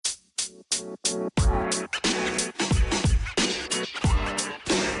A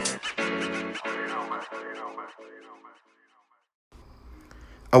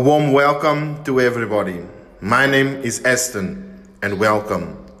warm welcome to everybody. My name is Aston and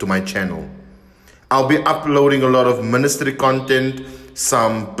welcome to my channel. I'll be uploading a lot of ministry content,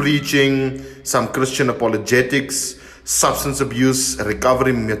 some preaching, some Christian apologetics, substance abuse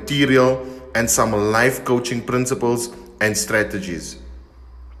recovery material, and some life coaching principles and strategies.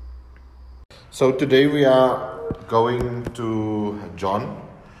 So today we are going to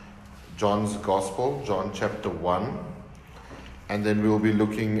John's Gospel, John chapter 1. And then we'll be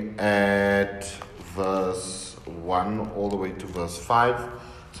looking at verse 1 all the way to verse 5.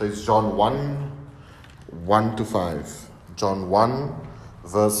 So it's John 1, 1 to 5. John 1,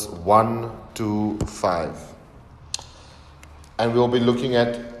 verse 1 to 5. And we'll be looking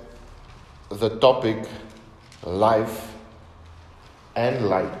at the topic, life and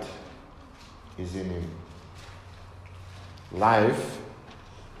light is in him. Life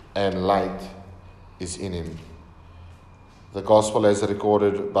and light is in him. The Gospel as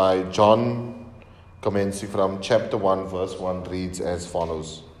recorded by John, commencing from chapter 1, verse 1, reads as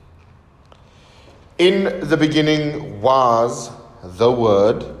follows. In the beginning was the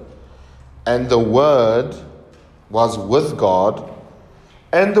Word, and the Word was with God,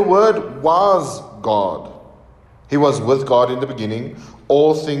 and the Word was God. He was with God in the beginning.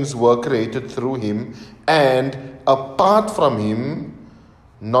 All things were created through him, and apart from him,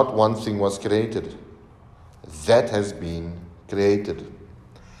 not one thing was created that has been created.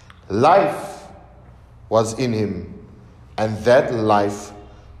 Life was in him, and that life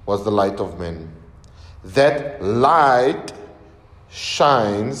was the light of men. That light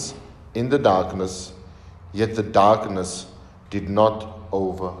shines in the darkness, yet the darkness did not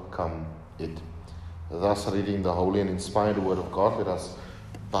overcome it. Thus reading the holy and inspired word of God, let us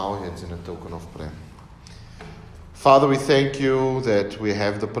bow our heads in a token of prayer. Father, we thank you that we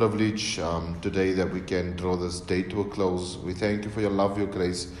have the privilege today that we can draw this day to a close. We thank you for your love, your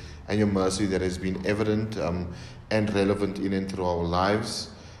grace, and your mercy that has been evident and relevant in and through our lives.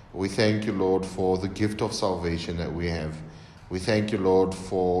 We thank you, Lord, for the gift of salvation that we have. We thank you, Lord,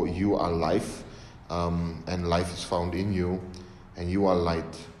 for you are life, and life is found in you, and you are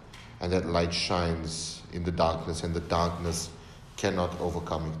light, and that light shines in the darkness, and the darkness cannot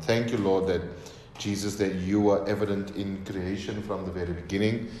overcome it. Thank you, Lord, that Jesus, that you are evident in creation from the very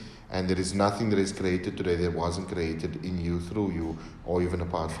beginning, and there is nothing that is created today that wasn't created in you, through you, or even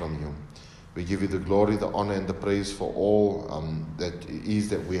apart from you. We give you the glory, the honor, and the praise for all that is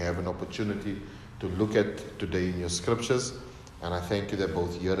that we have an opportunity to look at today in your scriptures. And I thank you that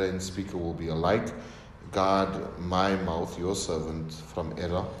both hearer and speaker will be alike. Guard my mouth, your servant, from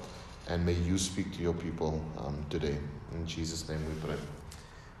error, and may you speak to your people today. In Jesus' name we pray.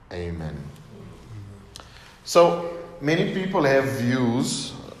 Amen. So, many people have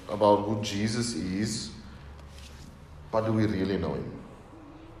views about who Jesus is, but do we really know him?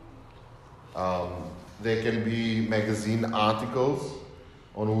 There can be magazine articles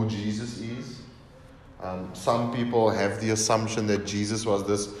on who Jesus is. Some people have the assumption that Jesus was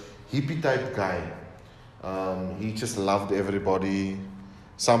this hippie type guy. He just loved everybody.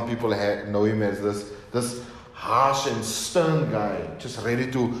 Some people know him as this harsh and stern guy, just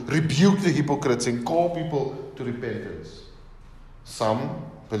ready to rebuke the hypocrites and call people to repentance. Some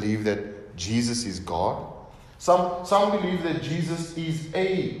believe that Jesus is God. Some believe that Jesus is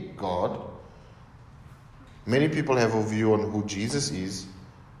a God. Many people have a view on who Jesus is,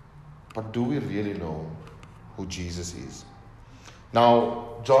 but do we really know who Jesus is?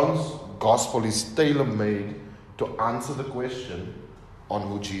 Now, John's Gospel is tailor-made to answer the question on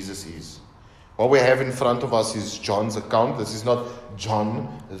who Jesus is. What we have in front of us is John's account. This is not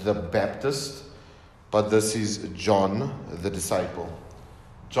John the Baptist, but this is John the disciple.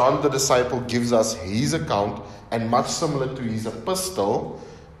 John the disciple gives us his account, and much similar to his epistle,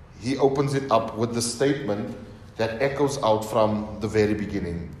 he opens it up with the statement that echoes out from the very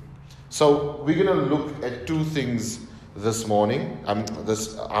beginning. So we're going to look at two things this morning,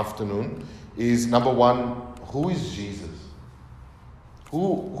 this afternoon. Is number one, who is Jesus?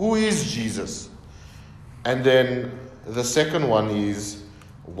 Who is Jesus? And then the second one is,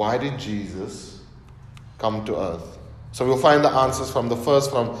 why did Jesus come to earth? So we'll find the answers from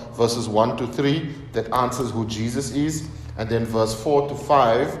verses 1 to 3, that answers who Jesus is, and then verse 4 to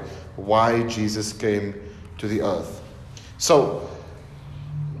 5, why Jesus came to the earth. So,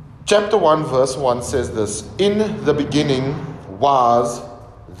 chapter 1, verse 1 says this: in the beginning was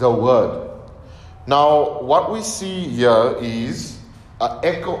the Word. Now, what we see here is an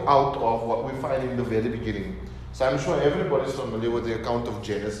echo out of what we find in the very beginning. So I'm sure everybody's familiar with the account of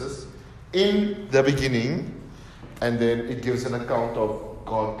Genesis. In the beginning, and then it gives an account of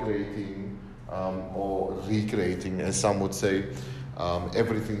God creating or recreating, as some would say,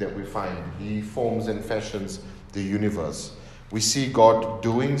 everything that we find. He forms and fashions the universe. We see God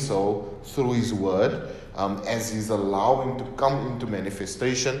doing so through His Word, as He's allowing to come into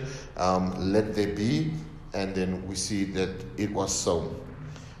manifestation. Let there be, and then we see that it was so.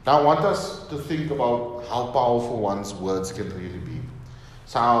 Now I want us to think about how powerful one's words can really be.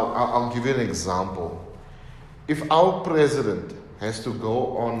 So I'll give you an example. If our president has to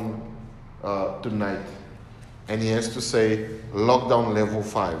go on tonight, and he has to say lockdown level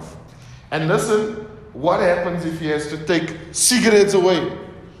 5, and listen, what happens if he has to take cigarettes away,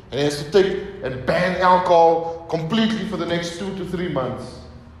 and he has to take and ban alcohol completely for the next 2 to 3 months?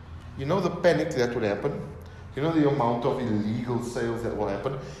 You know the panic that would happen? You know the amount of illegal sales that will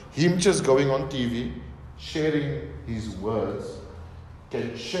happen? Him just going on TV, sharing his words,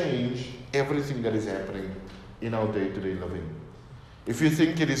 can change everything that is happening in our day-to-day living. If you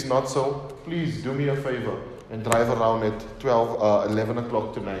think it is not so, please do me a favor and drive around at 11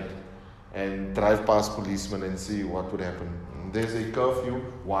 o'clock tonight and drive past policemen and see what would happen. There's a curfew.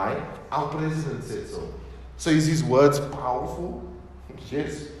 Why? Our president said so. So is his words powerful?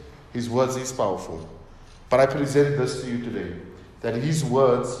 Yes, his words is powerful. But I present this to you today, that his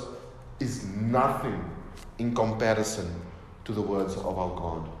words is nothing in comparison to the words of our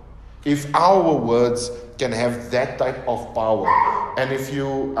God. If our words can have that type of power, and if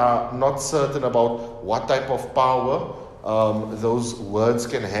you are not certain about what type of power those words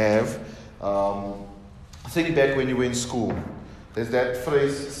can have, think back when you were in school. There's that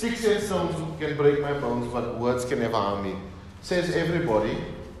phrase, 6 stones can break my bones, but words can never harm me. Says everybody,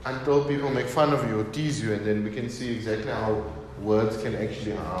 until people make fun of you or tease you, and then we can see exactly how words can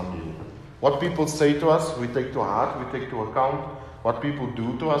actually harm you. What people say to us, we take to heart, we take to account. What people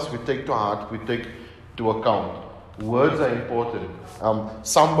do to us, we take to heart, we take to account. Words are important.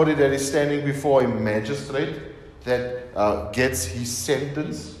 Somebody that is standing before a magistrate that gets his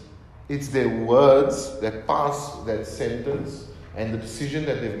sentence, it's their words that pass that sentence and the decision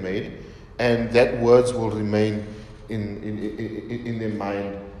that they've made, and that words will remain in their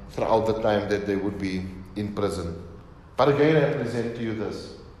mind throughout the time that they would be in prison. But again, I present to you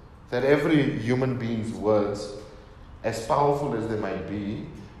this, that every human being's words, as powerful as they might be,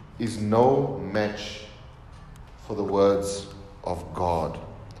 is no match for the words of God.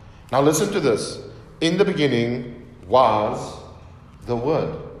 Now listen to this. In the beginning was the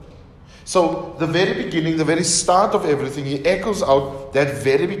Word. So the very beginning, the very start of everything, he echoes out that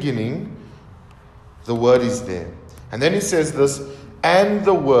very beginning, the Word is there. And then he says this, and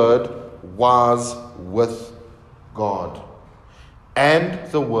the Word was with God.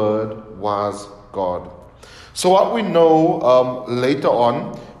 And the Word was God. So what we know later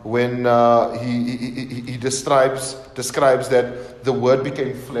on, when he describes that the Word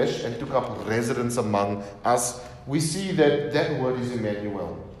became flesh and took up residence among us, we see that that word is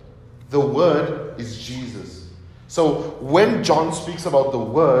Emmanuel. The Word is Jesus. So when John speaks about the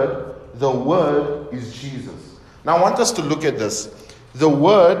Word is Jesus. Now I want us to look at this. The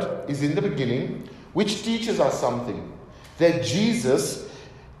Word is in the beginning, which teaches us something. That Jesus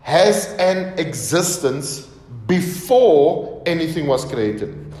has an existence before anything was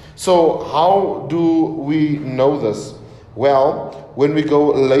created. So how do we know this? Well, when we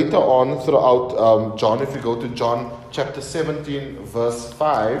go later on throughout John, if we go to John chapter 17 verse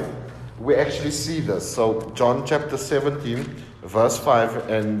 5, we actually see this. So John chapter 17 verse 5,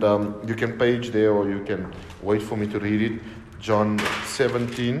 and you can page there or you can wait for me to read it. John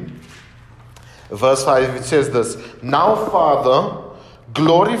 17 verse 5, it says this, now Father,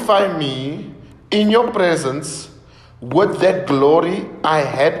 glorify me in your presence with that glory I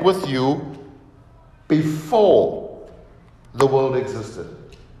had with you before the world existed.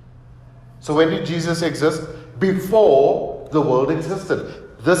 So when did Jesus exist? Before the world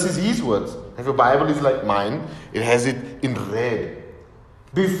existed. This is his words. If your Bible is like mine, it has it in red.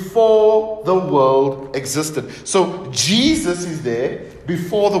 Before the world existed. So Jesus is there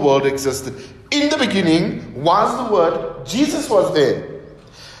before the world existed. In the beginning was the Word. Jesus was there.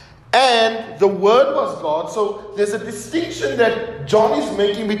 And the Word was God. So there's a distinction that John is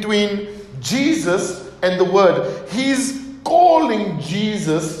making between Jesus and the Word. He's calling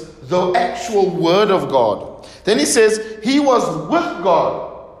Jesus the actual Word of God. Then he says he was with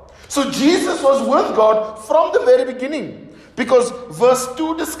God. So Jesus was with God from the very beginning. Because verse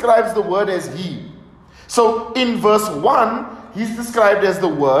 2 describes the Word as He. So in verse 1, He's described as the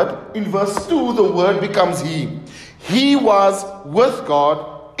Word. In verse 2, the Word becomes He. He was with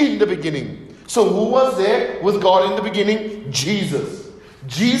God in the beginning. So who was there with God in the beginning? Jesus.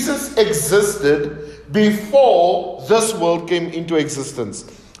 Jesus existed before this world came into existence.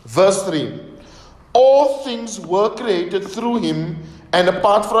 Verse 3. All things were created through him, and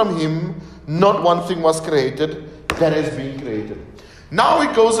apart from him, not one thing was created that has been created. Now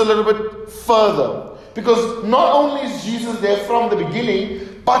it goes a little bit further, because not only is Jesus there from the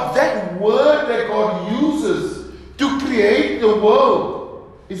beginning, but that word that God uses to create the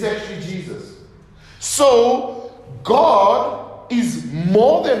world is actually Jesus. So God is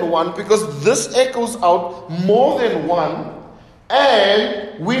more than one, because this echoes out more than one.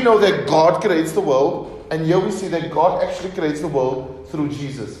 And we know that God creates the world. And here we see that God actually creates the world through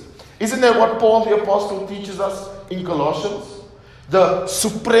Jesus. Isn't that what Paul the Apostle teaches us in Colossians? The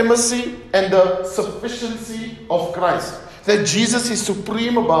supremacy and the sufficiency of Christ. That Jesus is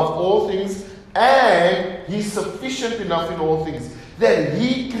supreme above all things, and he's sufficient enough in all things. That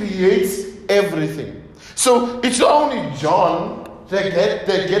he creates everything. So it's not only John that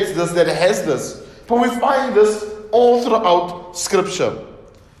gets this, that has this. But we find this all throughout Scripture.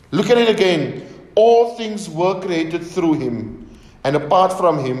 Look at it again. All things were created through him, and apart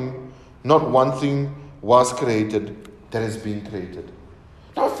from him, not one thing was created that has been created.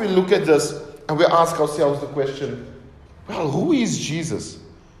 Now if we look at this and we ask ourselves the question, well, who is Jesus?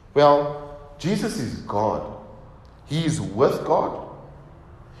 Well, Jesus is God. He is with God.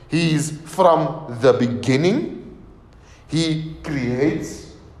 He is from the beginning. He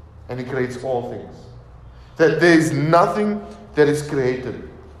creates, and he creates all things. That there is nothing that is created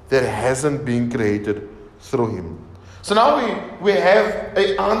that hasn't been created through him. So now we have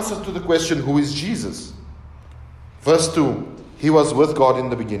an answer to the question, who is Jesus? Verse 2, he was with God in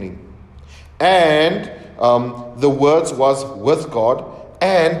the beginning. And the Word was with God,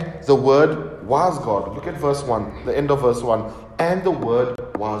 and the Word was God. Look at verse 1, the end of verse 1. And the Word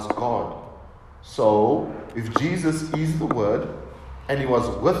was God. So, if Jesus is the Word, and he was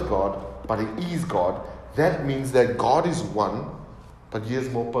with God, but he is God, that means that God is one, but he has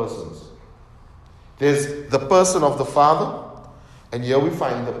more persons. There's the person of the Father, and here we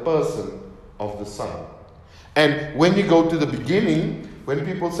find the person of the Son. And when you go to the beginning, when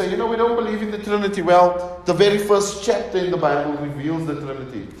people say, we don't believe in the Trinity, well, the very first chapter in the Bible reveals the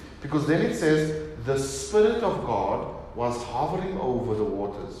Trinity. Because then it says, the Spirit of God was hovering over the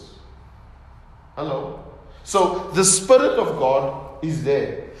waters. Hello? So, the Spirit of God is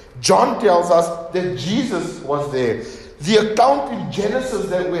there. John tells us that Jesus was there. The account in Genesis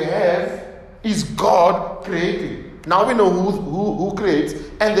that we have is God creating. Now we know who creates,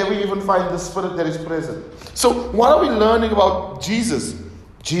 and then we even find the Spirit that is present. So what are we learning about Jesus?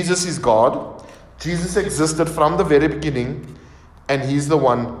 Jesus is God. Jesus existed from the very beginning, and he's the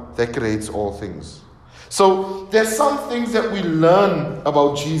one that creates all things. So there's some things that we learn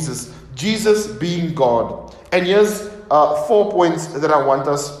about Jesus. Jesus being God. And here's 4 points that I want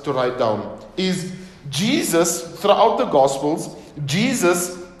us to write down. Is Jesus, throughout the Gospels,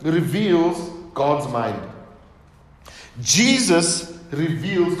 Jesus reveals God's mind. Jesus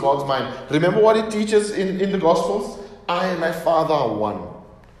reveals God's mind. Remember what it teaches in the Gospels? I and my Father are one.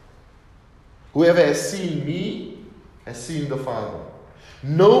 Whoever has seen me has seen the Father.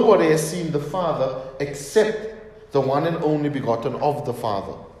 Nobody has seen the Father except the one and only begotten of the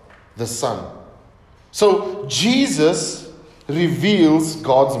Father, the Son. So Jesus reveals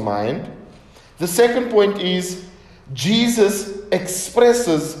God's mind. The second point is Jesus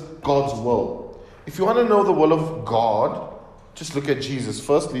expresses God's will. If you want to know the will of God, just look at Jesus.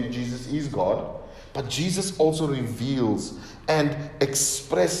 Firstly, Jesus is God, but Jesus also reveals and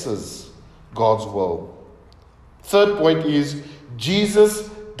expresses God's will. Third point is Jesus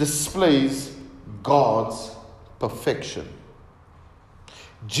displays God's perfection.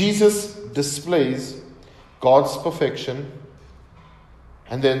 Jesus displays God's perfection.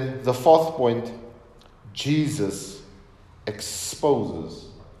 And then the fourth point, Jesus exposes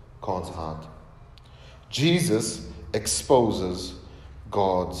God's heart. Jesus exposes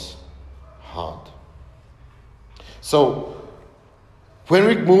God's heart. So, when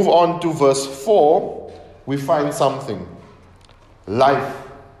we move on to verse 4, we find something. Life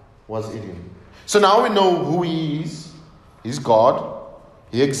was in him. So now we know who he is. He's God.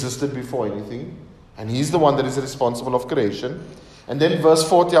 He existed before anything. And he's the one that is responsible of creation. And then verse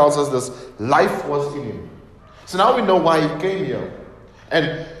 4 tells us this. Life was in him. So now we know why he came here.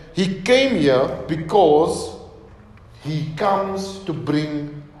 And he came here because he comes to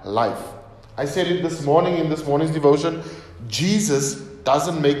bring life. I said it this morning in this morning's devotion. Jesus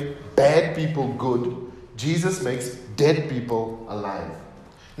doesn't make bad people good. Jesus makes dead people alive.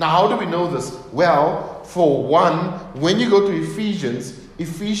 Now, how do we know this? Well, for one, when you go to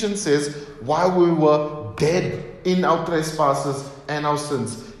Ephesians says, while we were dead in our trespasses and our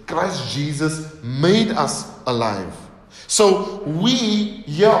sins, Christ Jesus made us alive. So we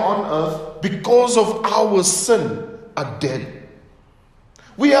here on earth, because of our sin, are dead.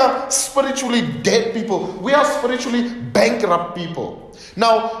 We are spiritually dead people. We are spiritually bankrupt people.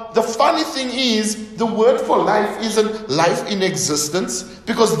 Now, the funny thing is, the word for life isn't life in existence,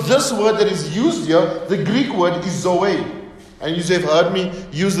 because this word that is used here, the Greek word is zoe. And you have heard me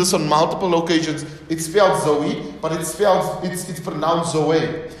use this on multiple occasions. It's spelled Zoe, but it's pronounced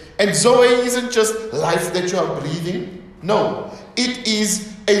Zoe. And Zoe isn't just life that you are breathing. No, it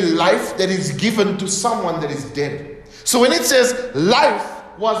is a life that is given to someone that is dead. So when it says life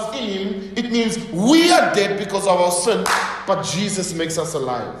was in him, it means we are dead because of our sin, but Jesus makes us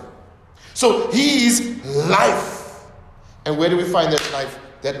alive. So he is life. And where do we find that life?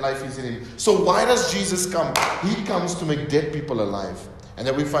 That life is in him. So why does Jesus come? He comes to make dead people alive. And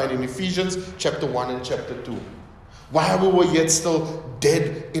that we find in Ephesians chapter 1 and chapter 2. While we were yet still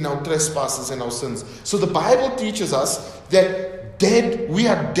dead in our trespasses and our sins. So the Bible teaches us that we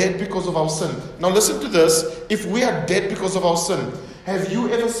are dead because of our sin. Now listen to this. If we are dead because of our sin, have you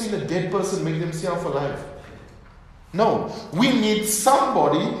ever seen a dead person make themselves alive? No. We need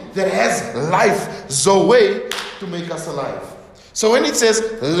somebody that has life, Zoe, to make us alive. So when it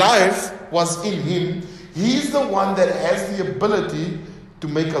says life was in him, he's the one that has the ability to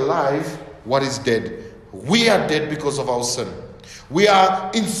make alive what is dead. We are dead because of our sin. We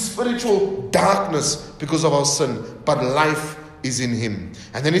are in spiritual darkness because of our sin, but life is in him.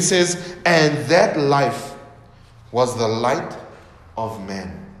 And then it says, and that life was the light of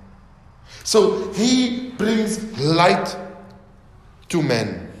man. So he brings light to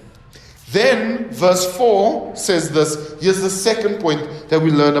man. Then verse 4 says this. Here's the second point that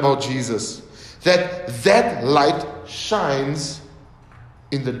we learn about Jesus. That light shines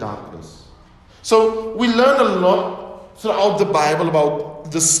in the darkness. So we learn a lot throughout the Bible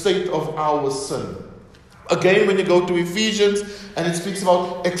about the state of our sin. Again, when you go to Ephesians and it speaks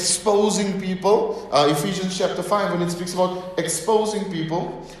about exposing people, Ephesians chapter 5, when it speaks about exposing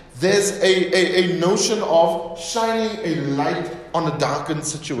people, there's a notion of shining a light on a darkened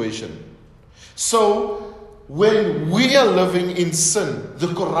situation. So, when we are living in sin,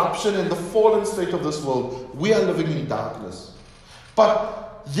 the corruption and the fallen state of this world, we are living in darkness.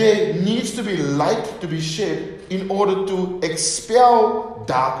 But there needs to be light to be shed in order to expel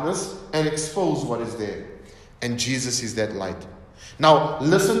darkness and expose what is there. And Jesus is that light. Now,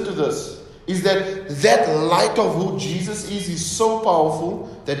 listen to this. Is that light of who Jesus is so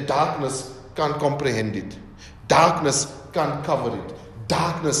powerful that darkness can't comprehend it. Darkness can't cover it.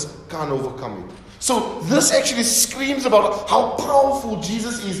 Darkness can't overcome it. So this actually screams about how powerful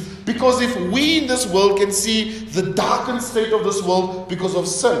Jesus is. Because if we in this world can see the darkened state of this world because of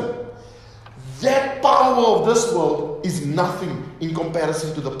sin, that power of this world is nothing in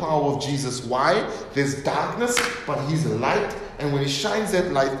comparison to the power of Jesus. Why? There's darkness, but he's light. And when he shines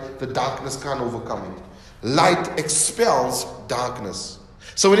that light, the darkness can't overcome it. Light expels darkness.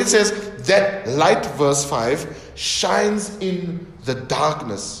 So when it says that light, verse 5, shines in the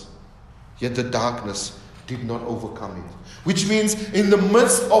darkness, yet the darkness did not overcome it. Which means in the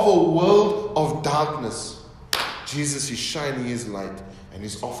midst of a world of darkness, Jesus is shining his light and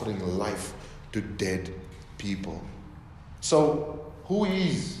is offering life to dead people. So, who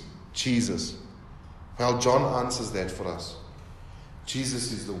is Jesus? Well, John answers that for us.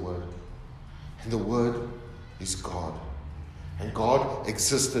 Jesus is the Word. And the Word is God. And God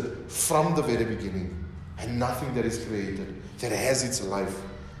existed from the very beginning. And nothing that is created, that has its life,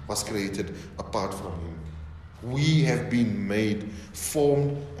 was created apart from him. We have been made,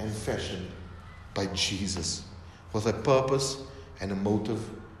 formed and fashioned by Jesus with a purpose and a motive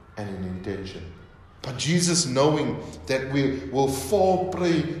and an intention. But Jesus, knowing that we will fall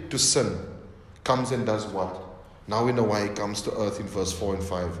prey to sin, comes and does what? Now we know why he comes to earth in verse 4 and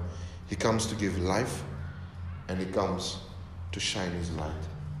 5. He comes to give life and he comes to shine his light.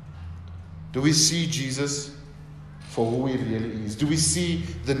 Do we see Jesus for who he really is? Do we see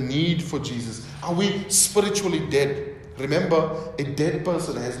the need for Jesus? Are we spiritually dead? Remember, a dead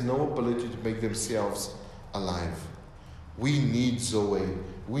person has no ability to make themselves alive. We need Zoe.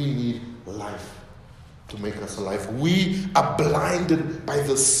 We need life to make us alive. We are blinded by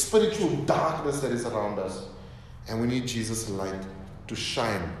the spiritual darkness that is around us. And we need Jesus' light to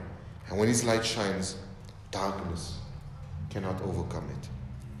shine. And when his light shines, darkness cannot overcome it.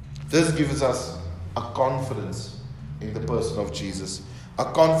 This gives us a confidence in the person of Jesus. A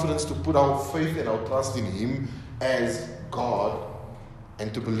confidence to put our faith and our trust in him as God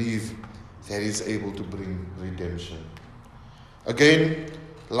and to believe that he is able to bring redemption. Again,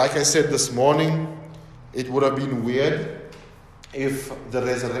 like I said this morning, it would have been weird if the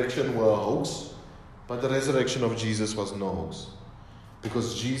resurrection were a hoax, but the resurrection of Jesus was no hoax.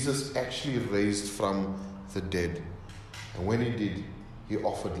 Because Jesus actually raised from the dead. And when he did, he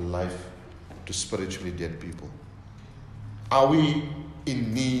offered life to spiritually dead people. Are we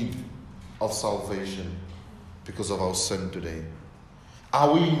in need of salvation because of our sin today?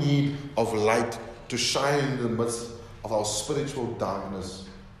 Are we in need of light to shine in the midst of our spiritual darkness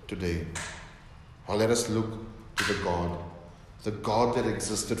today? Well, let us look to the God that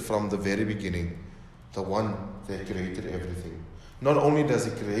existed from the very beginning, the one that created everything. Not only does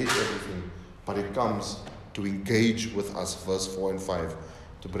he create everything, but he comes to engage with us, verse 4 and 5,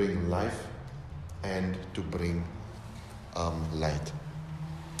 to bring life and to bring light.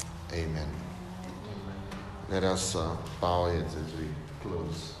 Amen. Let us bow our heads as we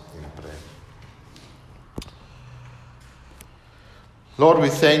close in prayer. Lord, we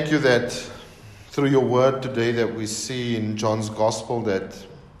thank you that through your word today that we see in John's gospel that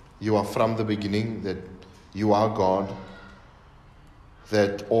you are from the beginning, that you are God,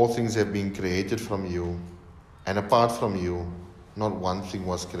 that all things have been created from you, and apart from you, not one thing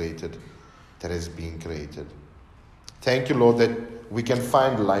was created that has been created. Thank you, Lord, that we can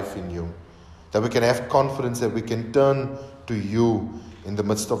find life in you, that we can have confidence, that we can turn to you in the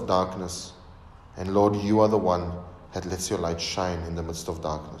midst of darkness. And Lord, you are the one that lets your light shine in the midst of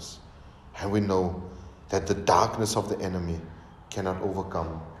darkness. And we know that the darkness of the enemy cannot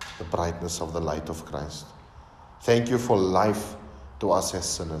overcome the brightness of the light of Christ. Thank you for life to us as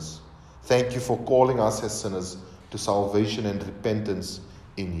sinners. Thank you for calling us as sinners to salvation and repentance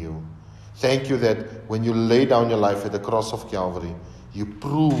in you. Thank you that when you lay down your life at the cross of Calvary, you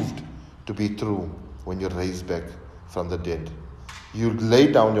proved to be true when you raised back from the dead. You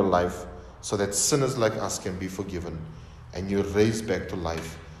laid down your life so that sinners like us can be forgiven, and you raised back to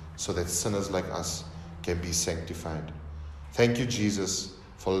life so that sinners like us can be sanctified. Thank you, Jesus,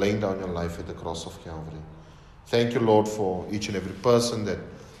 for laying down your life at the cross of Calvary. Thank you, Lord, for each and every person that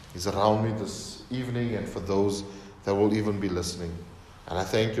is around me this evening and for those that will even be listening. And I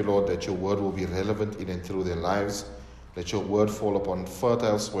thank you, Lord, that your word will be relevant in and through their lives. Let your word fall upon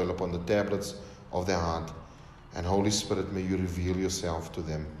fertile soil, upon the tablets of their heart. And Holy Spirit, may you reveal yourself to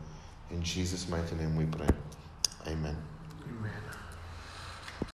them. In Jesus' mighty name we pray. Amen.